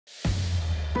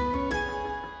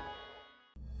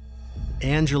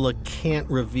Angela can't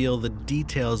reveal the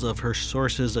details of her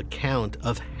source's account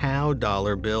of how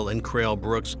Dollar Bill and Crail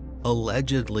Brooks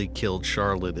allegedly killed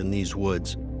Charlotte in these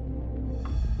woods.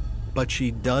 But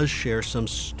she does share some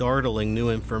startling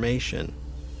new information.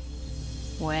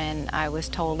 When I was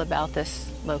told about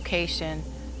this location,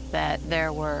 that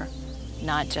there were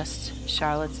not just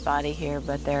Charlotte's body here,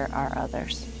 but there are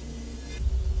others.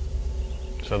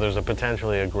 So there's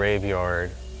potentially a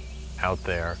graveyard out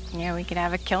there. Yeah, we could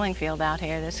have a killing field out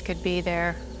here. This could be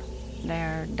their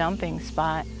dumping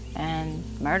spot and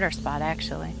murder spot,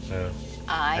 actually. Yeah.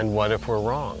 And what if we're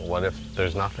wrong? What if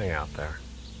there's nothing out there?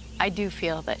 I do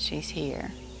feel that she's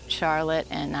here. Charlotte,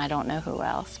 and I don't know who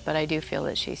else, but I do feel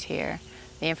that she's here.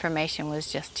 The information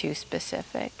was just too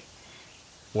specific.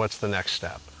 What's the next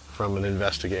step from an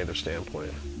investigative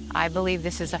standpoint? I believe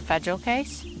this is a federal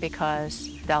case because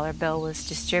Dollar Bill was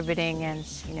distributing and,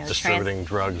 distributing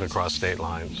drugs across state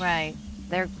lines. Right.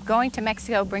 They're going to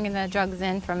Mexico, bringing the drugs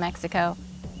in from Mexico.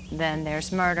 Then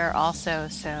there's murder also,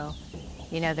 so,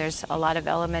 there's a lot of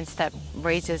elements that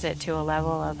raises it to a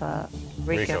level of a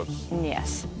RICO.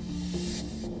 Yes.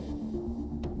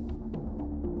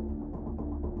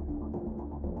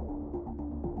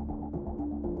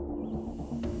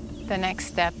 The next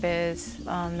step is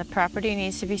the property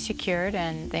needs to be secured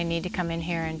and they need to come in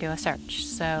here and do a search.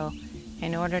 So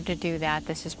in order to do that,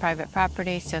 this is private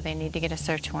property, so they need to get a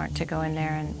search warrant to go in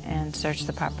there and search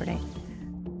the property.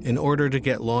 In order to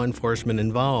get law enforcement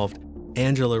involved,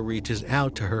 Angela reaches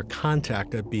out to her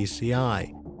contact at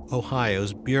BCI,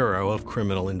 Ohio's Bureau of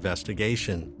Criminal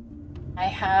Investigation. I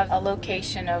have a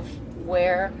location of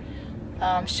where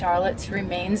Charlotte's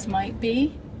remains might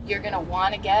be. You're going to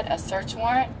want to get a search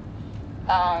warrant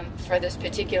for this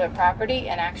particular property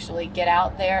and actually get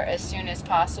out there as soon as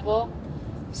possible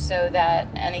so that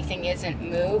anything isn't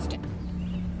moved.